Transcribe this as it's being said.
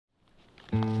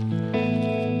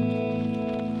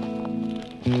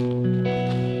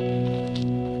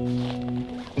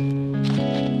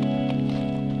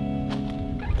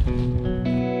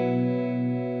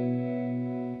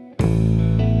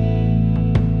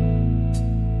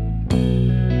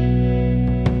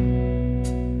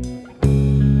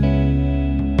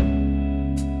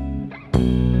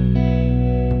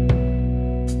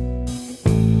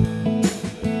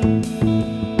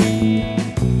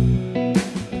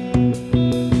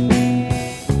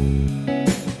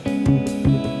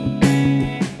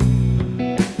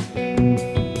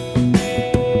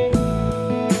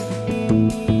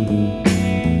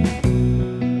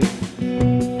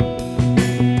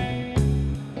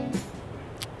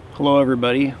Hello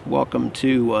everybody, welcome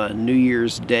to New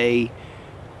Year's Day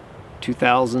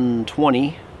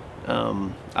 2020.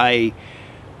 I'm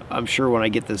sure when I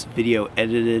get this video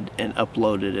edited and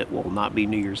uploaded it will not be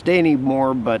New Year's Day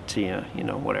anymore, but yeah, you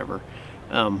know, whatever.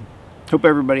 Hope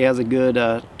everybody has a good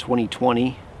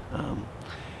 2020.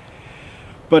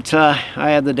 But I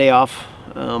had the day off,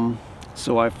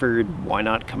 so I figured why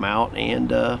not come out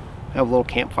and have a little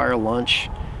campfire lunch,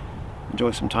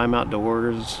 enjoy some time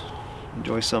outdoors,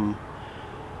 enjoy some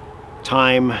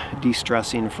time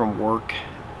de-stressing from work.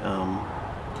 I'm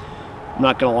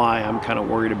not gonna lie, I'm kind of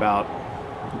worried about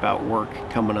work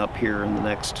coming up here in the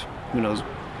next who knows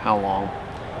how long,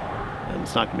 and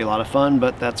it's not gonna be a lot of fun,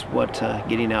 but that's what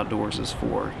getting outdoors is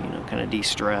for, you know, kind of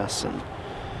de-stress and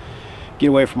get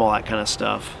away from all that kind of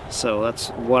stuff. So that's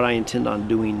what I intend on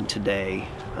doing today.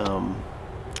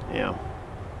 Yeah,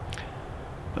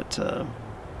 but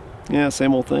yeah,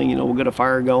 same old thing, you know, we'll get a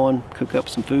fire going, cook up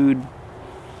some food,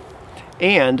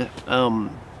 and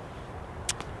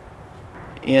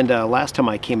last time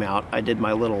I came out, I did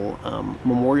my little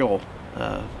memorial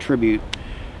tribute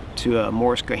to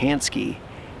Mors Kochanski,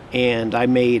 and I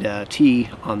made tea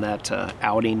on that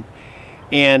outing.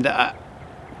 And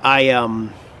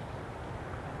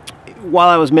while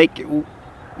I was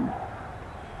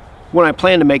when I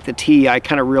planned to make the tea, I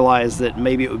kind of realized that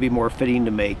maybe it would be more fitting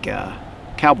to make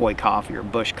cowboy coffee or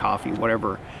bush coffee,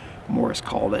 whatever Morris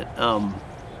called it,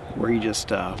 where you just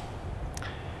throw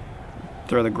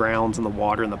the grounds in the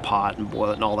water in the pot and boil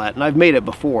it and all that. And I've made it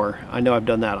before. I know I've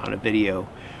done that on a video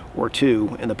or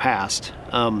two in the past.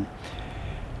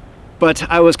 But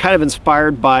I was kind of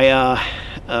inspired by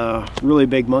a really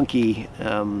big monkey.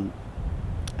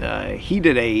 He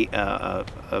did a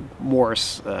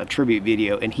Morris tribute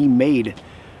video, and he made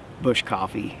bush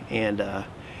coffee, and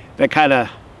that kind of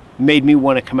made me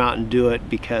want to come out and do it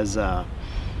because I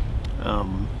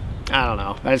don't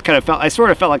know, I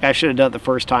sort of felt like I should have done it the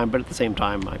first time, but at the same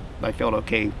time I felt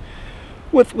okay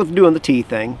with doing the tea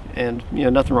thing, and you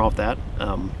know, nothing wrong with that.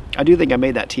 I do think I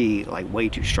made that tea like way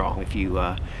too strong. If you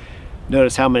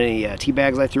notice how many tea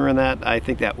bags I threw in that, I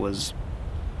think that was,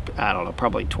 I don't know,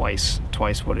 probably twice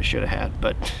what it should have had.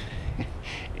 But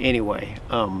anyway,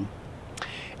 and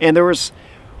there was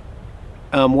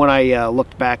when I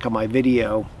looked back on my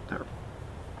video,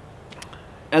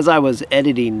 as I was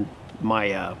editing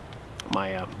my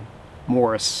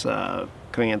Mors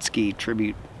Kochanski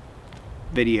tribute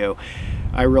video,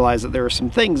 I realized that there were some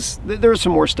things, there was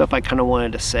some more stuff I kind of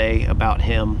wanted to say about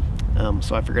him,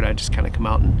 so I figured I'd just kind of come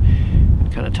out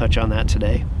and kind of touch on that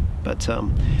today. But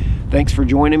thanks for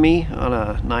joining me on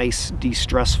a nice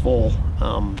de-stressful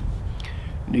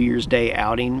New Year's Day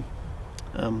outing.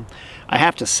 I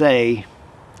have to say,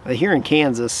 here in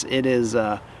Kansas, it is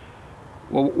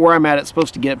well, where I'm at, it's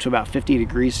supposed to get up to about 50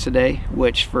 degrees today,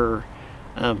 which for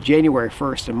January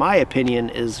 1st, in my opinion,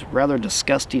 is rather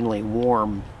disgustingly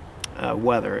warm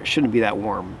weather. It shouldn't be that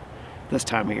warm this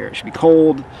time of year. It should be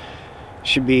cold, it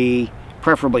should be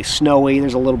preferably snowy.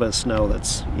 There's a little bit of snow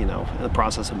that's, you know, in the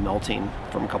process of melting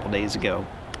from a couple days ago.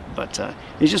 But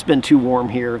it's just been too warm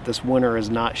here. This winter is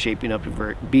not shaping up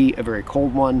to be a very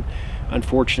cold one.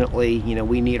 Unfortunately, you know,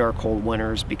 we need our cold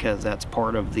winters because that's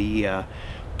part of the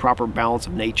proper balance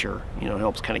of nature. You know, it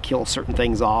helps kind of kill certain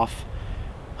things off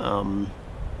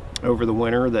over the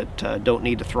winter that don't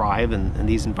need to thrive in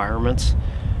these environments.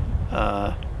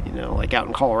 You know, like out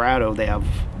in Colorado, they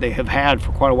have had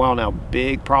for quite a while now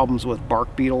big problems with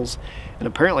bark beetles, and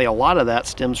apparently a lot of that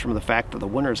stems from the fact that the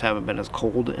winters haven't been as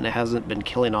cold and it hasn't been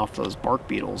killing off those bark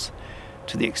beetles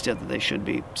to the extent that they should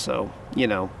be. So, you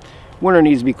know, winter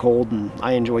needs to be cold, and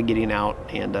I enjoy getting out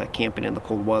and camping in the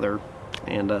cold weather,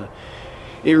 and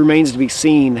it remains to be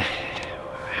seen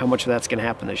how much of that's going to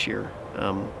happen this year,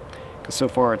 because so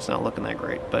far it's not looking that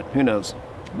great, but who knows,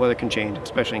 weather can change,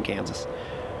 especially in Kansas.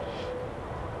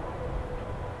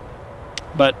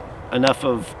 But enough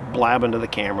of blabbing to the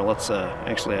camera. Let's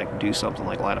actually do something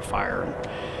like light a fire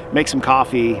and make some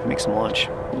coffee, make some lunch.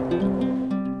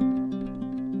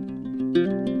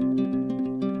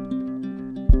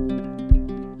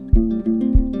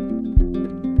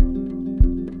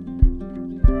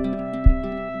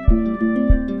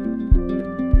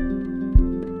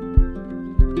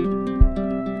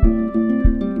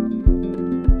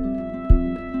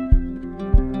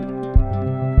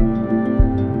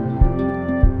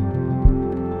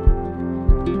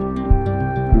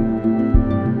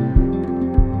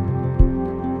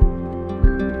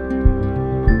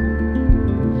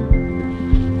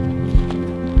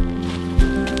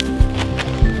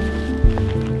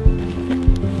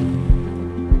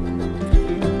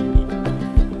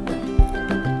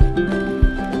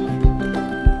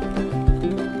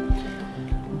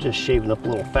 just shaving up a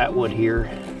little fat wood here.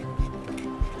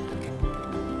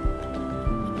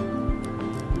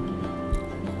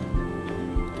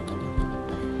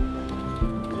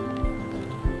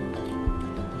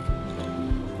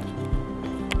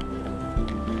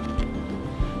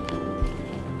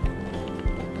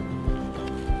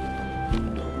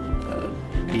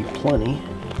 That'd be plenty.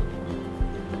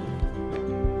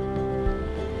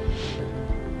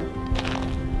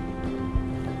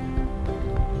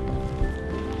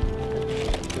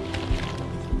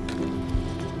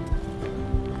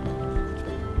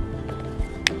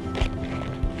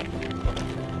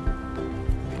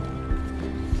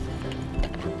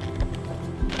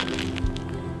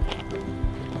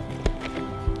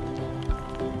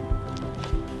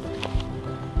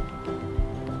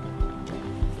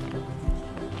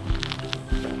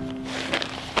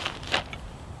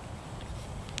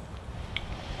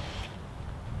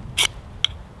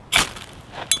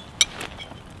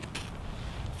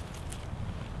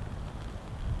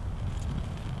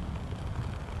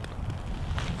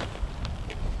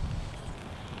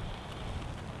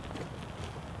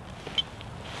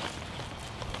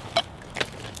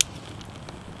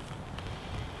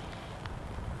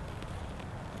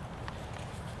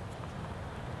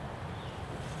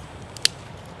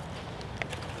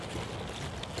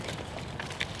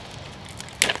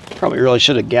 Probably really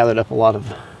should have gathered up a lot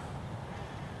of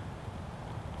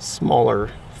smaller,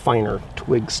 finer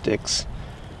twig sticks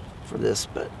for this,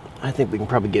 but I think we can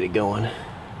probably get it going.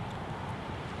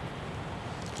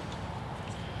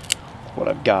 What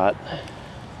I've got.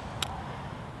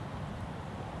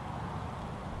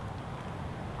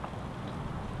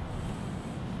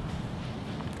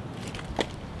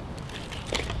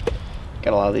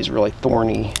 Got a lot of these really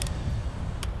thorny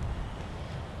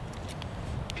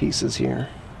pieces here.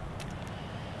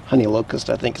 Honey locust,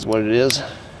 I think, is what it is.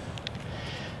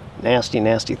 Nasty,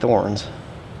 nasty thorns.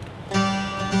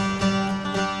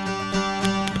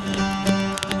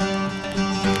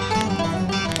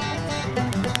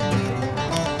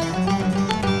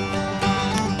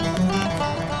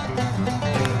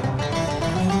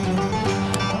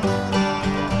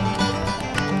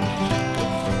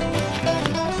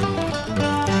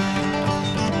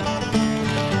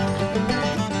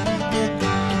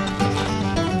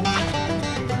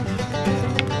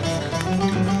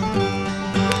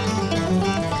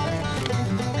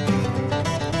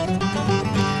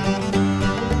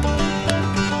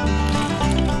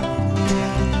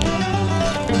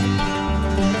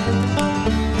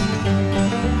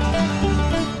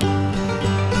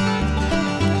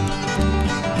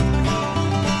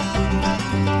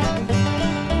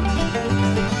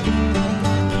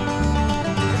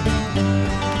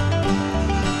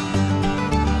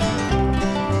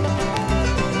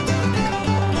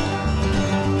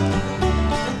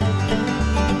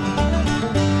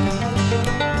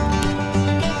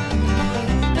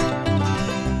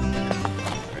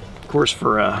 Of course,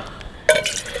 for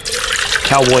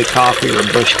cowboy coffee or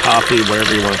bush coffee,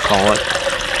 whatever you want to call it,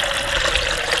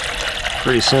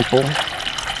 pretty simple.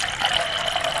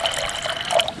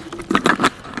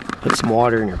 Put some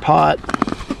water in your pot.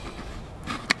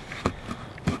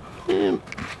 And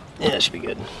yeah, it should be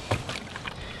good.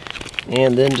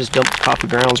 And then just dump the coffee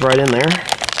grounds right in there.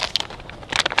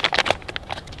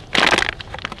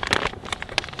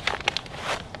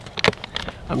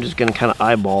 I'm just going to kind of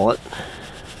eyeball it.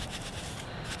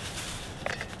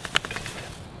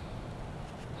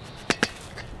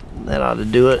 That ought to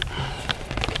do it.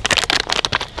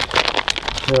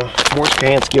 Mors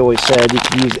Kochanski always said you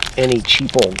could use any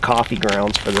cheap old coffee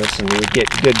grounds for this and you would get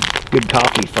good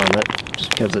coffee from it, just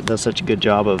because it does such a good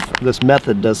job of, this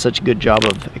method does such a good job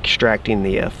of extracting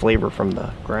the flavor from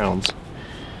the grounds.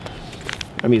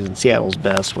 I'm using Seattle's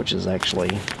Best, which is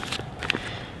actually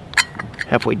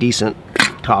halfway decent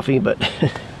coffee, but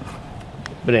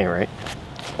but anyway.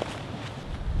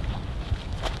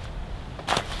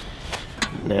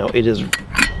 Now it is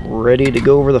ready to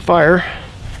go over the fire.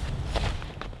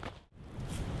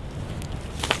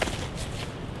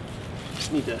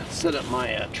 Just need to set up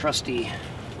my trusty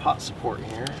pot support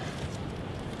here.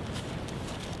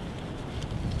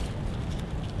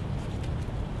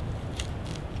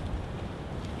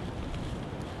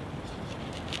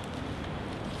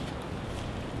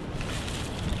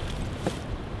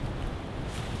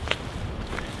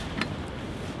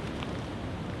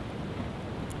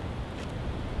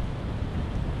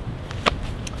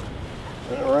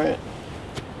 All right.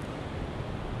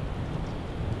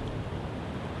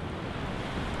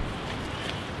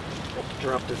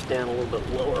 Drop this down a little bit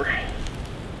lower.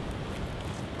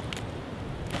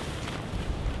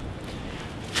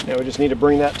 Now we just need to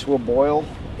bring that to a boil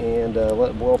and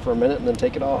let it boil for a minute and then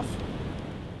take it off.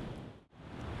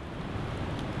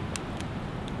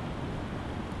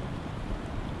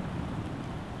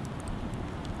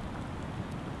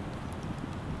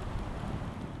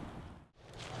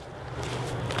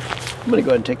 I'm going to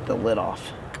go ahead and take the lid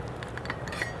off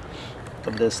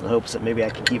of this in hopes that maybe I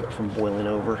can keep it from boiling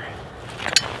over.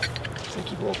 So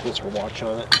keep a little closer watch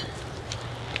on it.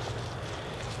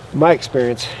 In my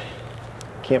experience,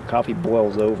 camp coffee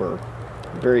boils over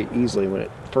very easily when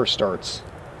it first starts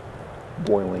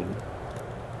boiling.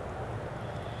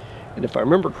 And if I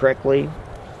remember correctly,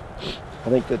 I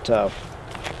think that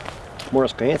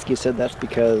Mors Kochanski said that's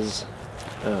because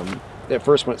at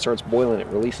first when it starts boiling it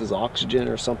releases oxygen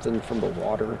or something from the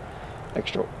water,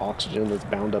 extra oxygen that's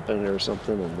bound up in it or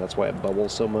something, and that's why it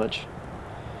bubbles so much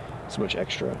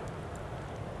extra.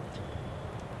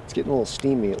 It's getting a little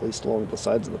steamy, at least along the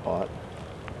sides of the pot.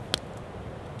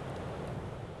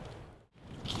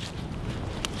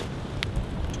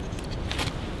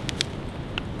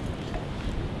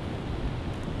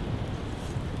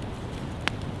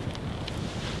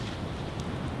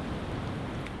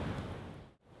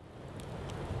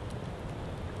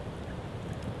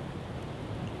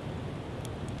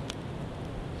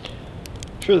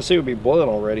 I'm sure the sea would be boiling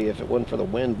already if it wasn't for the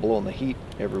wind blowing the heat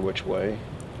every which way.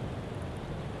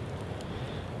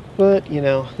 But, you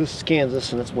know, this is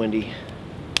Kansas and it's windy,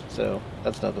 so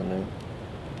that's nothing new.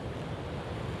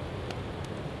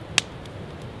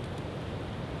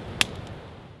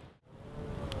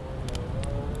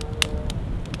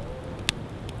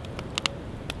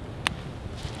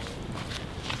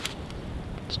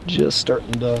 It's just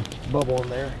starting to bubble in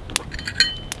there.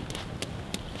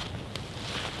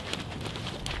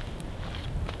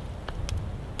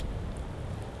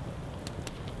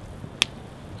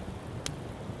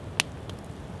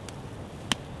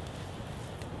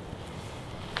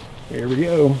 Here we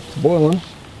go, it's boiling.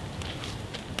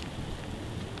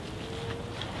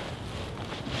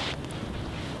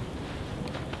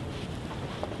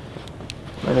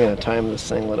 I'm going to time this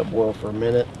thing, let it boil for a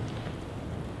minute,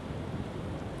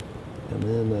 and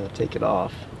then take it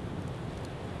off.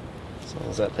 As long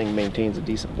as that thing maintains a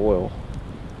decent boil.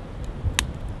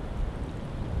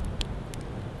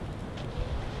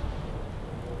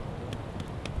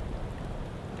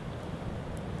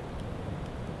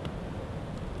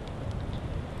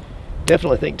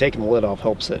 Definitely think taking the lid off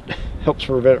helps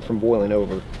prevent it from boiling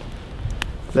over.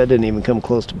 That didn't even come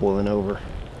close to boiling over.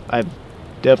 I've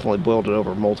definitely boiled it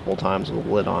over multiple times with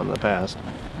the lid on in the past.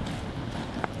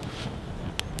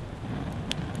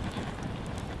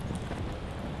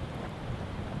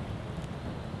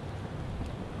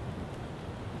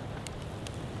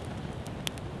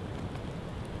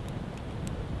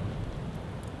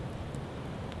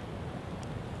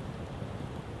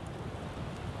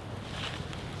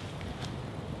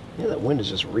 Yeah, that wind is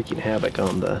just wreaking havoc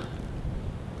on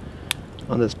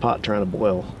this pot trying to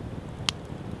boil.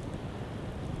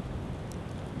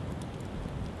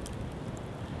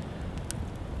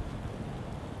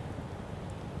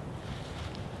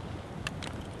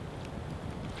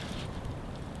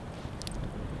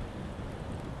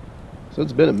 So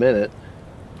it's been a minute,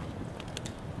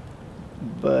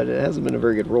 but it hasn't been a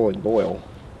very good rolling boil.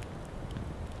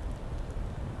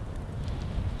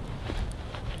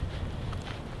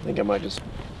 I think I might just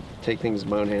take things in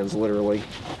my own hands literally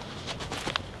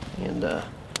and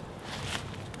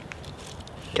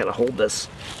kind of hold this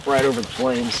right over the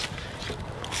flames.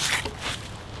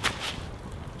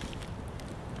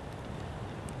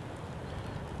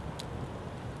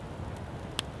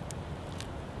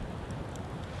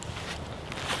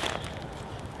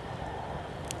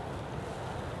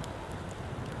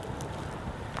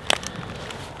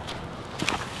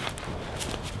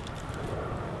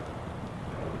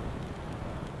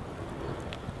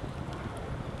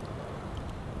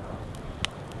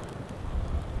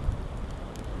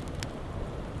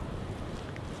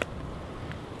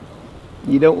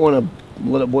 You don't want to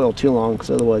let it boil too long,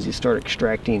 because otherwise you start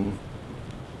extracting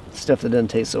stuff that doesn't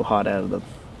taste so hot out of the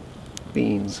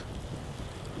beans.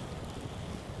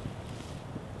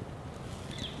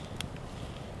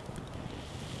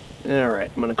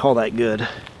 Alright, I'm going to call that good.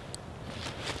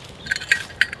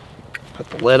 Put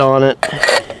the lid on it.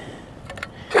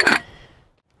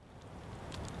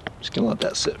 Just going to let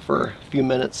that sit for a few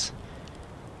minutes.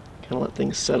 Kind of let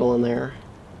things settle in there.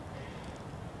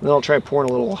 Then I'll try pouring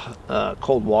a little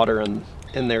cold water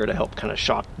in there to help kind of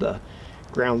shock the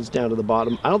grounds down to the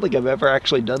bottom. I don't think I've ever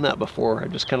actually done that before.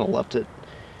 I've just kind of left it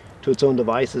to its own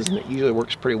devices, and it usually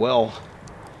works pretty well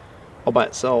all by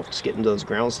itself, just getting those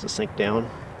grounds to sink down.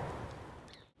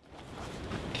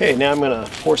 Okay, now I'm going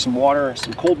to pour some water,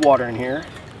 some cold water in here.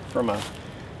 from a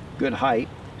good height.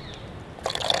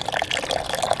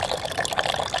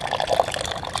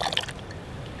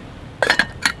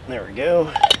 There we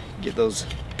go. Get those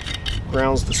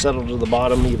grounds to settle to the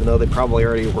bottom, even though they probably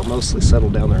already were mostly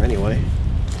settled down there anyway.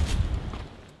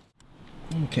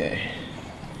 Okay.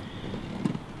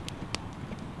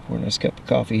 Pour a nice cup of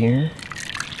coffee here.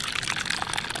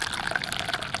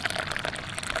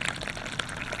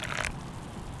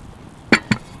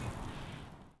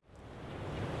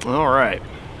 All right.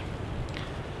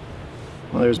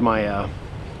 Well, there's my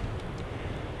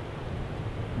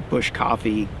bush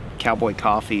coffee, cowboy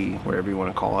coffee, whatever you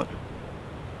want to call it.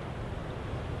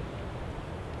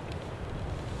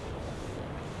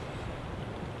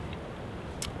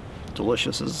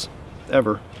 Delicious as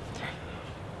ever.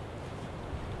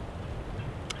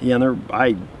 Yeah,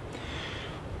 and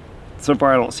so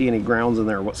far I don't see any grounds in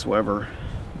there whatsoever,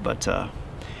 but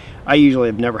I usually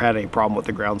have never had any problem with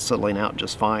the ground settling out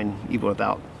just fine, even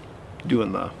without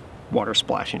doing the water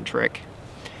splashing trick.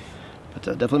 But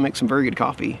definitely makes some very good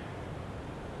coffee.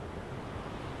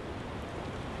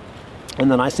 And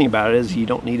the nice thing about it is you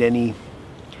don't need any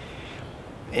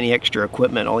extra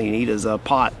equipment. All you need is a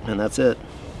pot, and that's it.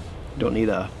 You don't need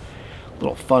a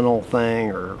little funnel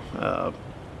thing or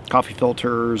coffee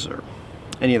filters or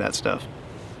any of that stuff.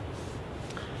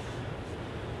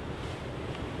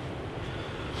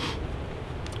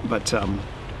 But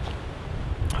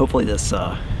hopefully this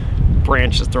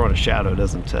branch is throwing a shadow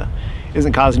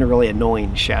isn't causing a really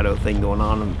annoying shadow thing going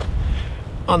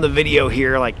on the video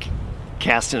here, like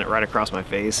casting it right across my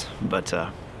face. But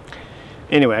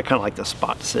anyway, I kind of like the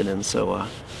spot to sit in, so I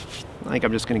think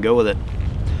I'm just going to go with it.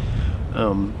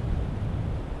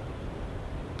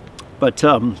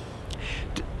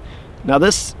 Now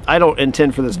this, I don't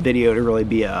intend for this video to really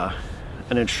be an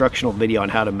instructional video on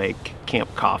how to make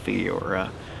camp coffee or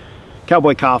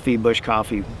cowboy coffee, bush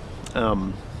coffee.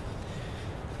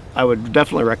 I would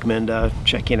definitely recommend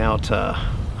checking out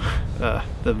the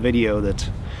videos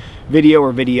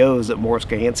that Mors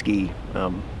Kochanski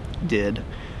did,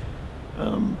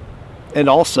 and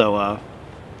also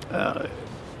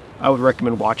I would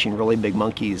recommend watching Really Big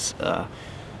Monkeys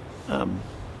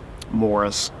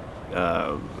Morris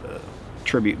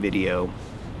tribute video,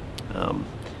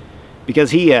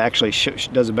 because he actually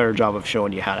does a better job of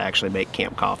showing you how to actually make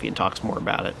camp coffee and talks more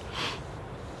about it.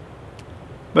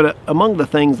 But among the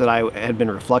things that I had been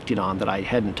reflecting on that I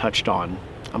hadn't touched on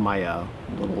my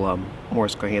little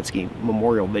Mors Kochanski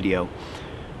memorial video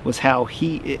was how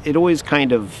it always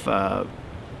kind of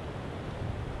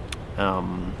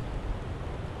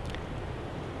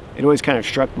it always kind of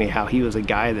struck me how he was a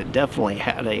guy that definitely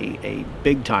had a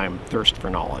big time thirst for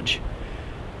knowledge.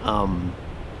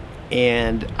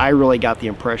 And I really got the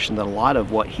impression that a lot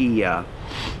of what he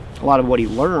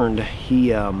learned,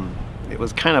 it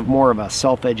was kind of more of a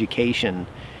self-education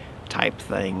type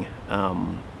thing.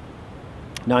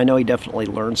 Now I know he definitely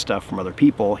learned stuff from other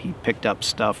people. He picked up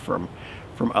stuff from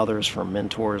others, from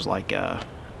mentors like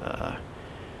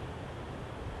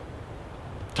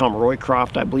Tom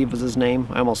Roycroft, I believe was his name.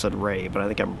 I almost said Ray, but I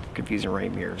think I'm confusing Ray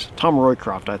Mears. Tom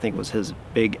Roycroft, I think, was his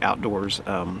big outdoors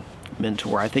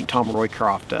mentor. I think Tom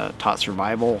Roycroft taught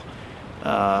survival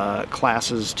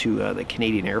classes to the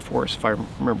Canadian Air Force, if I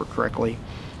remember correctly.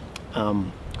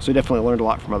 So he definitely learned a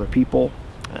lot from other people,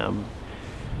 from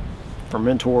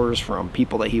mentors, from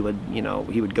people that he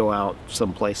would go out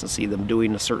someplace and see them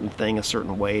doing a certain thing a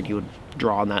certain way, and he would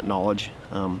draw on that knowledge.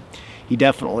 He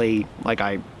definitely, like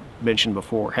I mentioned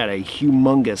before, had a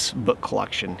humongous book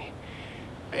collection.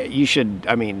 You should,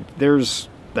 I mean, there's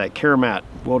that Karamat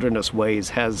Wilderness Ways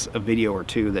has a video or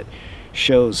two that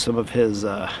shows some of his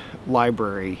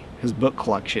library, his book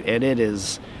collection, and it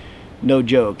is no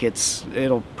joke.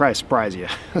 It'll probably surprise you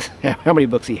how many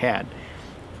books he had.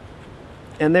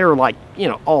 And they're like,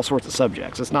 all sorts of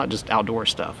subjects. It's not just outdoor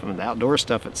stuff. I mean, the outdoor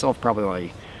stuff itself probably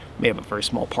only may have a very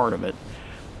small part of it.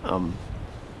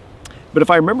 But if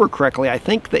I remember correctly, I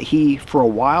think that he, for a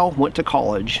while, went to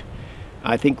college.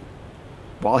 I think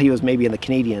while he was maybe in the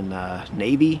Canadian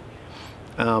Navy,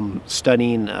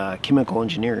 studying chemical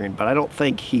engineering, but I don't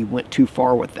think he went too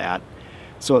far with that.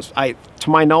 So to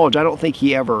my knowledge, I don't think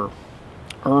he ever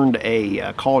earned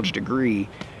a college degree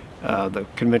the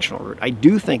conventional route. I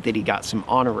do think that he got some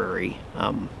honorary,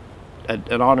 an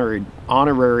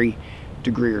honorary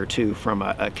degree or two from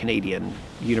a Canadian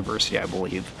university, I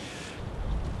believe.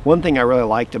 One thing I really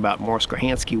liked about Mors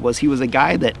Kochanski was he was a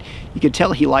guy that you could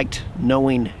tell he liked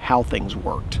knowing how things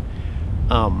worked.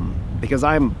 Because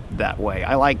I'm that way.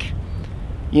 I like,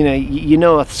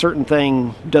 a certain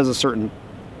thing does a certain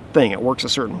thing. It works a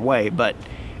certain way,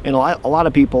 and a lot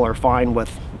of people are fine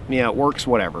with, it works,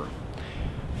 whatever.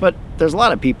 But there's a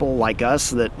lot of people like us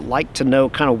that like to know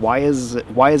kind of why is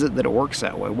it that it works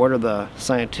that way? What are the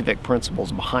scientific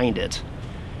principles behind it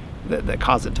that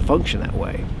cause it to function that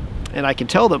way? And I can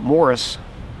tell that Mors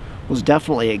was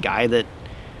definitely a guy that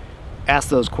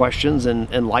asked those questions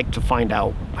and liked to find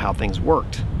out how things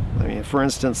worked. I mean, for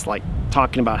instance, like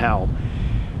talking about how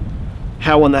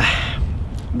when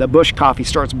the bush coffee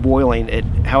starts boiling,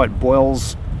 how it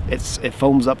boils, it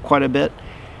foams up quite a bit.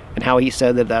 And how he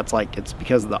said that it's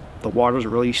because the water's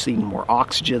releasing more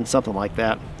oxygen, something like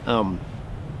that.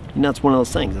 That's one of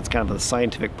those things. It's kind of a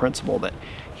scientific principle that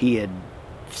he had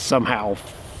somehow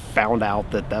found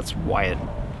out that's why it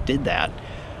did that.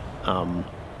 And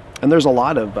there's a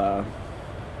lot of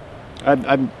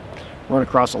I've run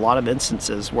across a lot of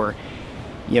instances where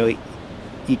you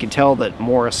can tell that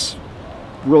Mors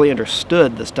really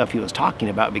understood the stuff he was talking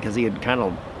about, because he had kind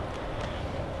of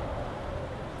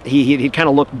he'd kind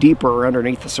of looked deeper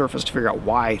underneath the surface to figure out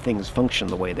why things function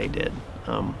the way they did.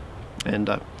 I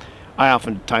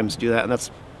oftentimes do that, and that's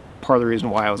part of the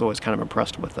reason why I was always kind of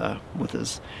impressed with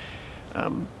his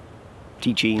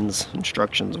teachings,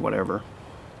 instructions, whatever.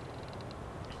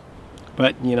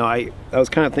 But I was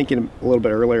kind of thinking a little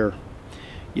bit earlier,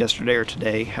 yesterday or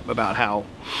today, about how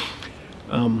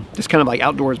just kind of like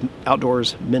outdoors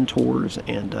mentors,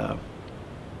 and how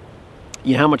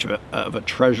much of a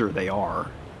treasure they are.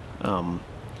 One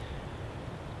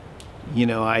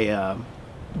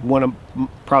of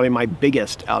probably my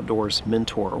biggest outdoors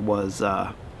mentor was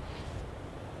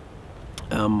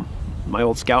my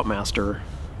old scoutmaster,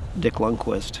 Dick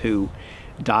Lundquist, who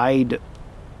died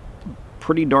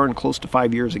pretty darn close to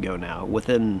 5 years ago now.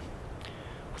 Within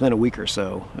a week or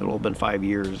so, it'll have been 5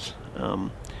 years. I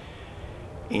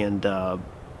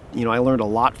learned a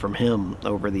lot from him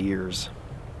over the years.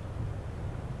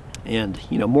 And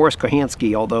Mors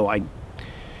Kochanski, although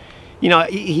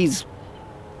he's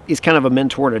kind of a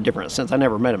mentor in a different sense. I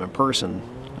never met him in person,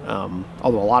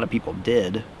 although a lot of people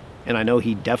did, and I know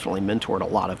he definitely mentored a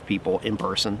lot of people in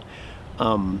person.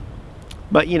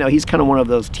 But he's kind of one of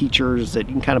those teachers that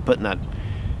you can kind of put in that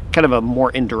kind of a more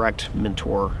indirect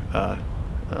mentor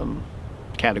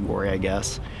category, I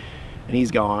guess. And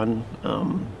he's gone.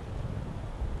 And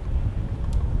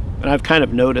I've kind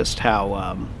of noticed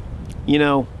how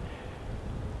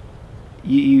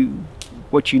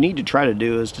what you need to try to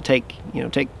do is to take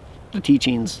the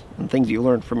teachings and things you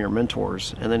learned from your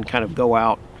mentors, and then kind of go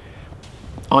out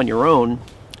on your own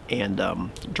and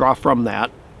draw from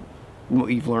that what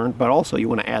you've learned, but also you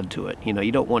want to add to it.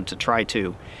 You don't want to try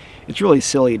to, it's really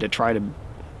silly to try to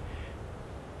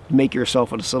make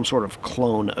yourself into some sort of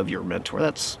clone of your mentor.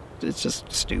 It's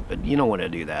just stupid. You don't want to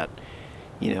do that.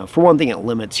 For one thing, it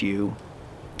limits you,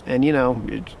 and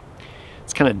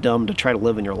it's kind of dumb to try to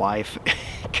live in your life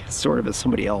sort of as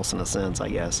somebody else, in a sense, I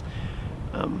guess.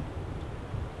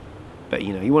 But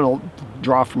you want to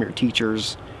draw from your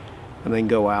teachers and then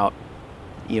go out,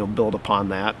 build upon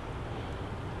that,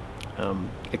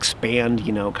 expand,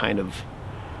 kind of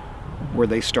where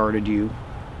they started you.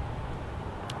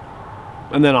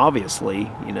 And then obviously,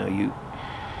 you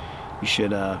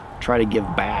should try to give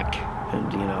back,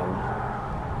 and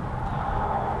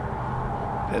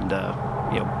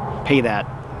pay that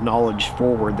knowledge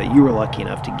forward that you were lucky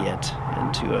enough to get,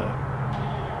 and to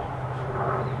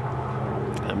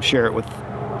share it with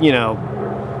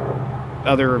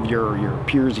other of your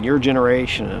peers in your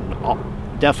generation, and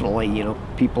definitely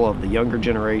people of the younger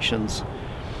generations.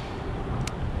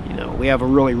 We have a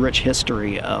really rich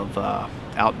history of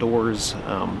outdoors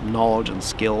knowledge and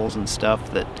skills and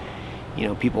stuff that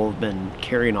people have been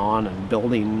carrying on and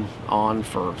building on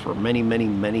for many, many,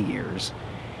 many years.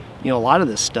 A lot of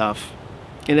this stuff,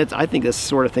 and I think this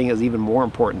sort of thing is even more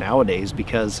important nowadays,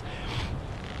 because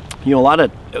a lot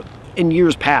of, in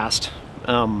years past,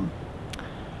 a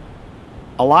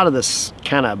lot of this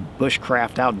kind of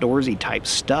bushcraft outdoorsy type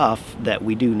stuff that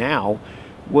we do now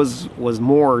was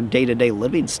more day-to-day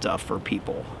living stuff for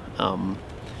people.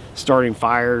 Starting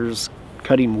fires,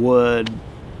 cutting wood,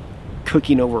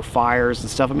 cooking over fires and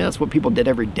stuff. I mean, that's what people did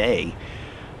every day.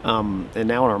 And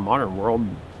now in our modern world,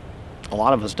 a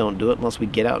lot of us don't do it unless we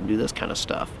get out and do this kind of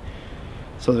stuff.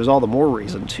 So there's all the more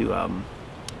reason to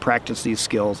practice these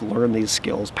skills, learn these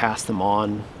skills, pass them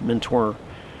on, mentor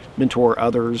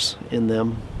others in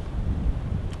them.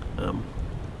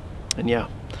 And yeah,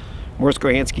 Mors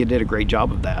Kochanski did a great job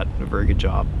of that, a very good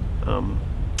job.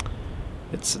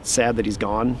 It's sad that he's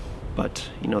gone, but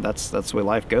that's the way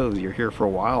life goes. You're here for a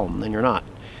while and then you're not.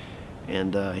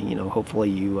 And hopefully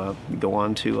you go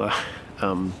on to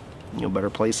better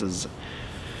places,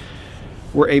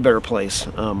 or a better place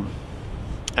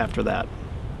after that.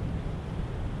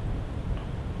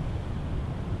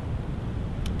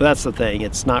 But that's the thing.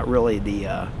 It's not really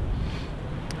the,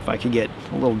 if I could get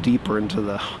a little deeper into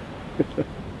the,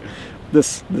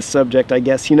 this subject, I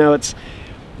guess, you know, it's,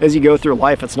 as you go through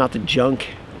life, it's not the junk,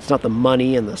 it's not the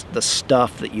money and the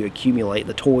stuff that you accumulate,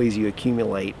 the toys you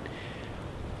accumulate,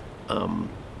 that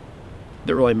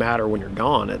really matter when you're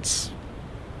gone. It's,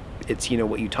 you know,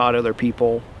 what you taught other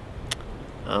people.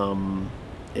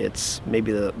 It's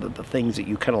maybe the things that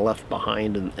you kind of left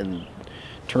behind in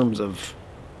terms of,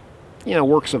 you know,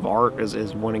 works of art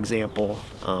is one example.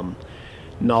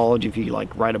 Knowledge, if you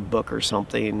like write a book or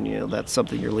something, you know, that's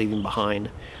something you're leaving behind.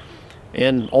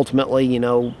 And ultimately, you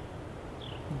know,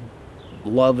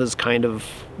 love is kind of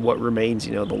what remains,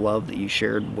 you know, the love that you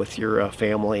shared with your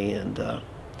family, and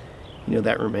you know,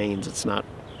 that remains. It's not,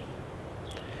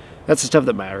 that's the stuff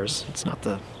that matters. It's not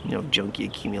the, you know, junk you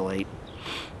accumulate.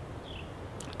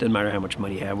 It doesn't matter how much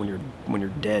money you have when you're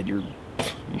dead. You're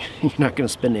not going to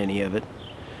spend any of it.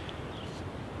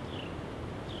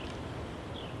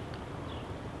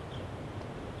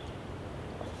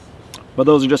 But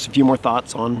those are just a few more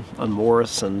thoughts on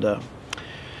Morris and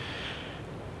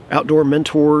outdoor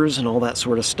mentors and all that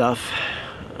sort of stuff.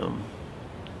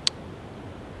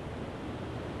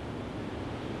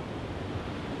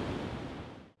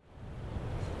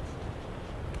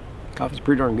 Coffee's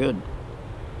pretty darn good.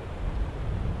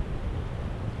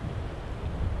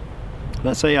 And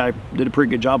I say I did a pretty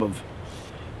good job of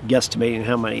guesstimating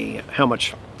how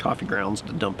much coffee grounds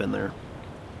to dump in there.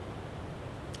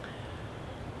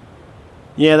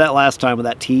 Yeah, that last time with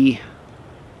that tea,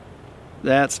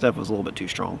 that stuff was a little bit too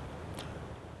strong.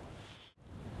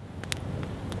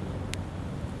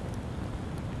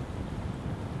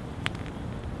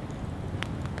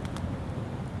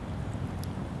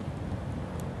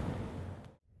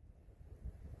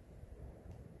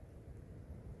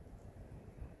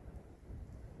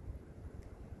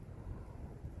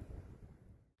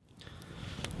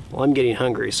 Well, I'm getting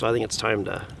hungry, so I think it's time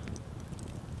to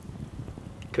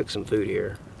cook some food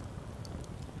here.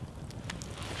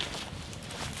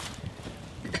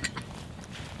 Gonna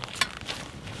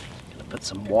put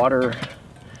some water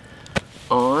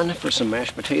on for some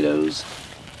mashed potatoes.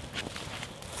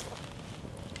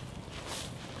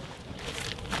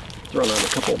 Throwing on a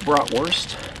couple of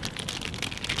bratwurst.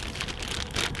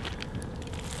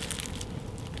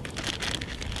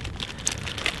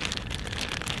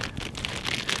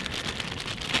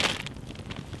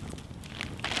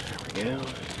 There we go.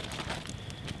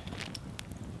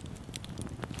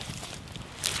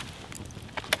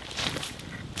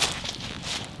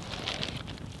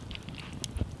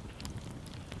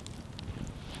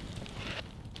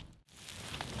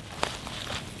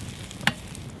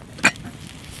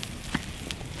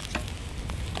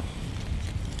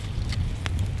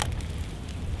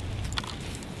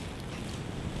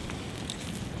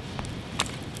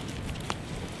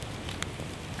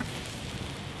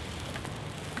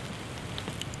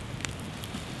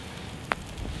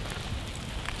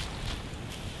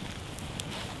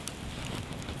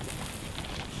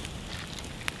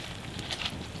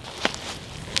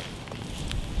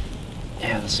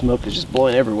 The smoke is just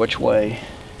blowing every which way.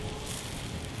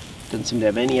 Doesn't seem to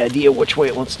have any idea which way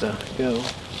it wants to go.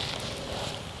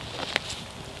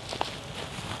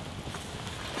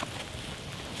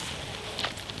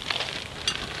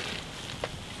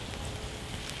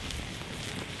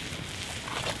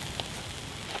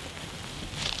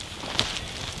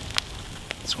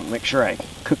 Just want to make sure I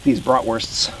cook these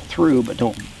bratwursts through, but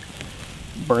don't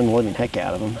burn the living heck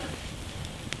out of them.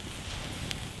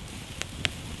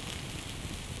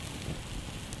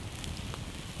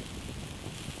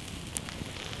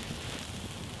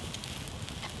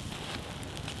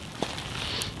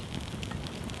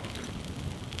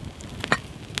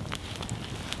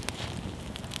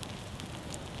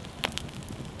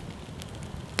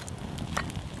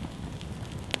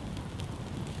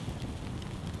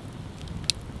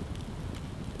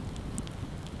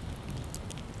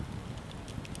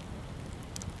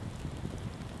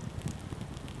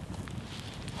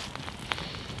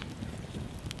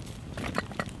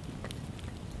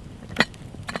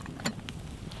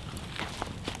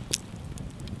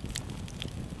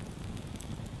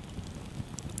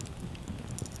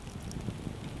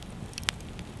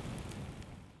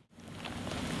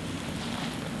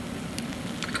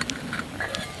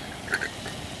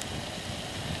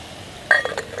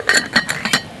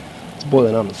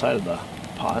 Boiling on the side of the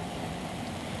pot.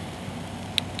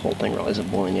 The whole thing really isn't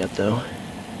boiling yet, though.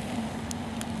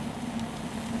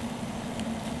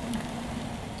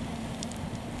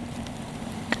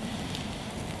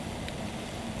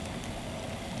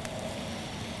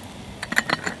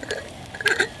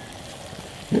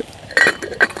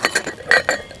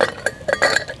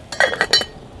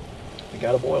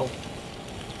 out of oil.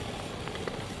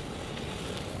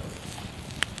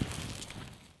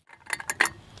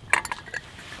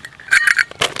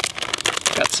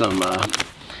 Got some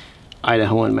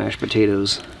Idahoan mashed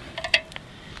potatoes,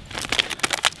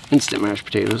 instant mashed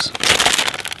potatoes.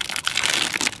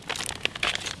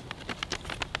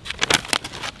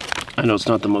 I know it's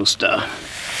not the most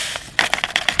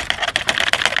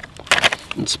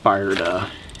inspired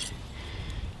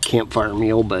campfire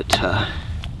meal, but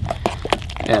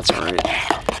that's alright.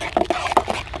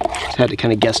 Just had to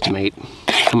kind of guesstimate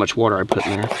how much water I put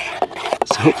in there.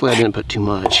 So hopefully I didn't put too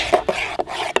much.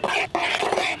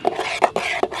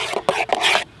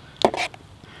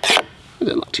 It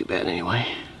didn't look too bad anyway.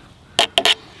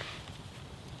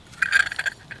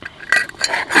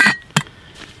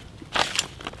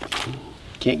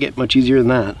 Can't get much easier than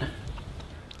that.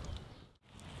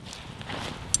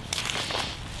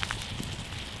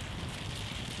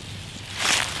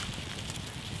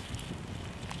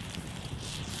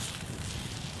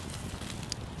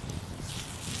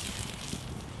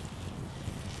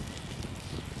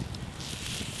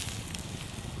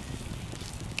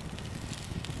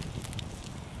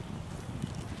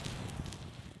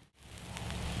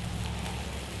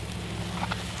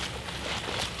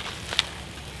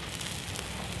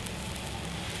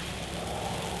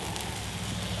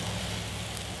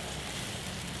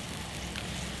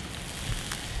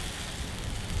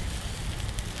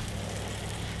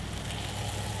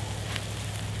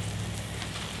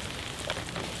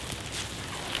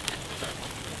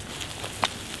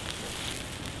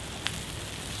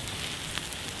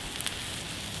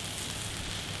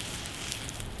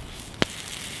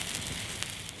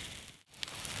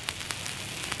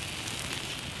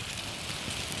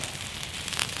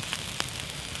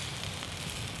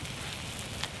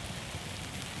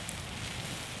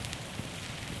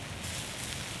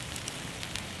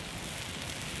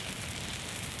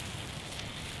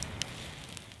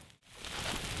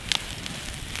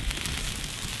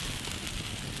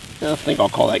 I think I'll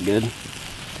call that good.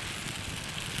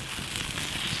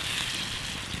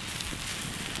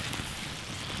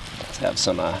 Let's have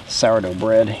some sourdough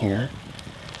bread here.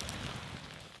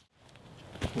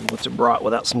 What's a brat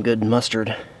without some good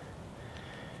mustard?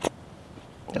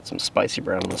 Got some spicy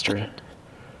brown mustard.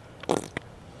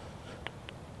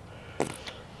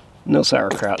 No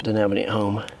sauerkraut, didn't have any at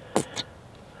home.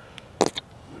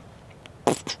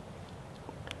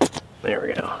 There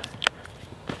we go.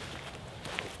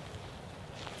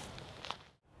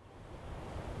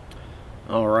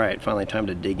 Alright, finally time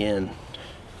to dig in.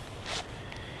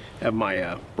 Have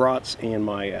my brats and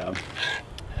my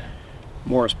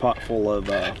Mors pot full of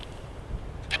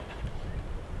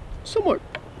somewhat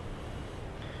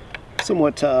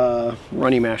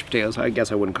runny mashed potatoes. I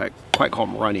guess I wouldn't quite call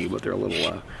them runny, but they're a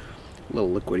little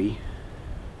liquidy.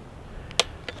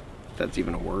 If that's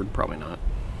even a word, probably not.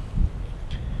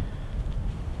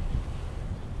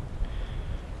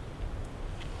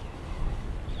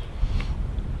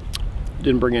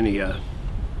 Didn't bring any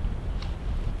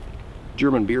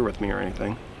German beer with me or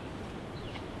anything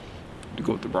to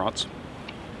go with the brats.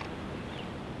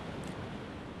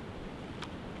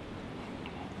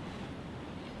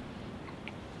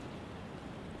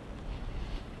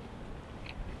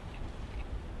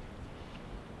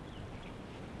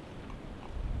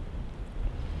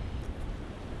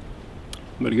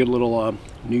 But a good little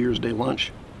New Year's Day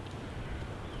lunch.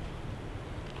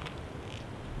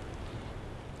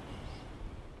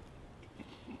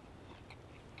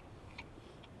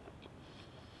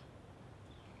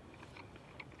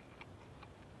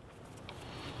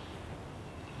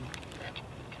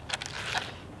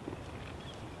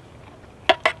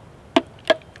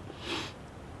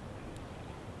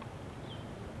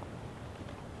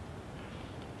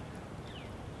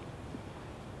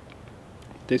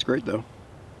 Tastes great though.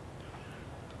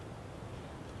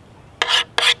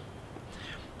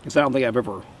 I don't think I've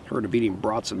ever heard of eating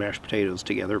brats and mashed potatoes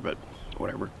together, but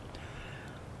whatever.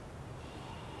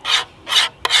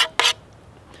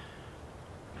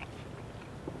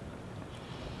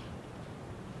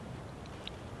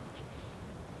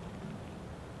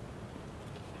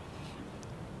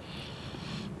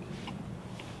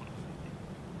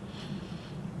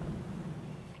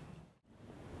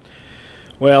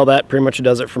 Well, that pretty much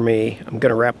does it for me. I'm going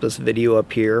to wrap this video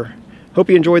up here. Hope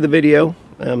you enjoyed the video.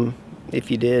 If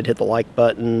you did, hit the like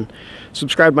button.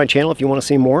 Subscribe to my channel if you want to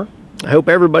see more. I hope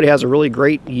everybody has a really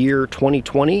great year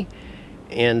 2020.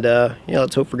 And yeah,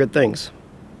 let's hope for good things.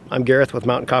 I'm Gareth with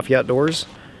Mountain Coffee Outdoors.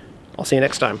 I'll see you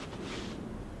next time.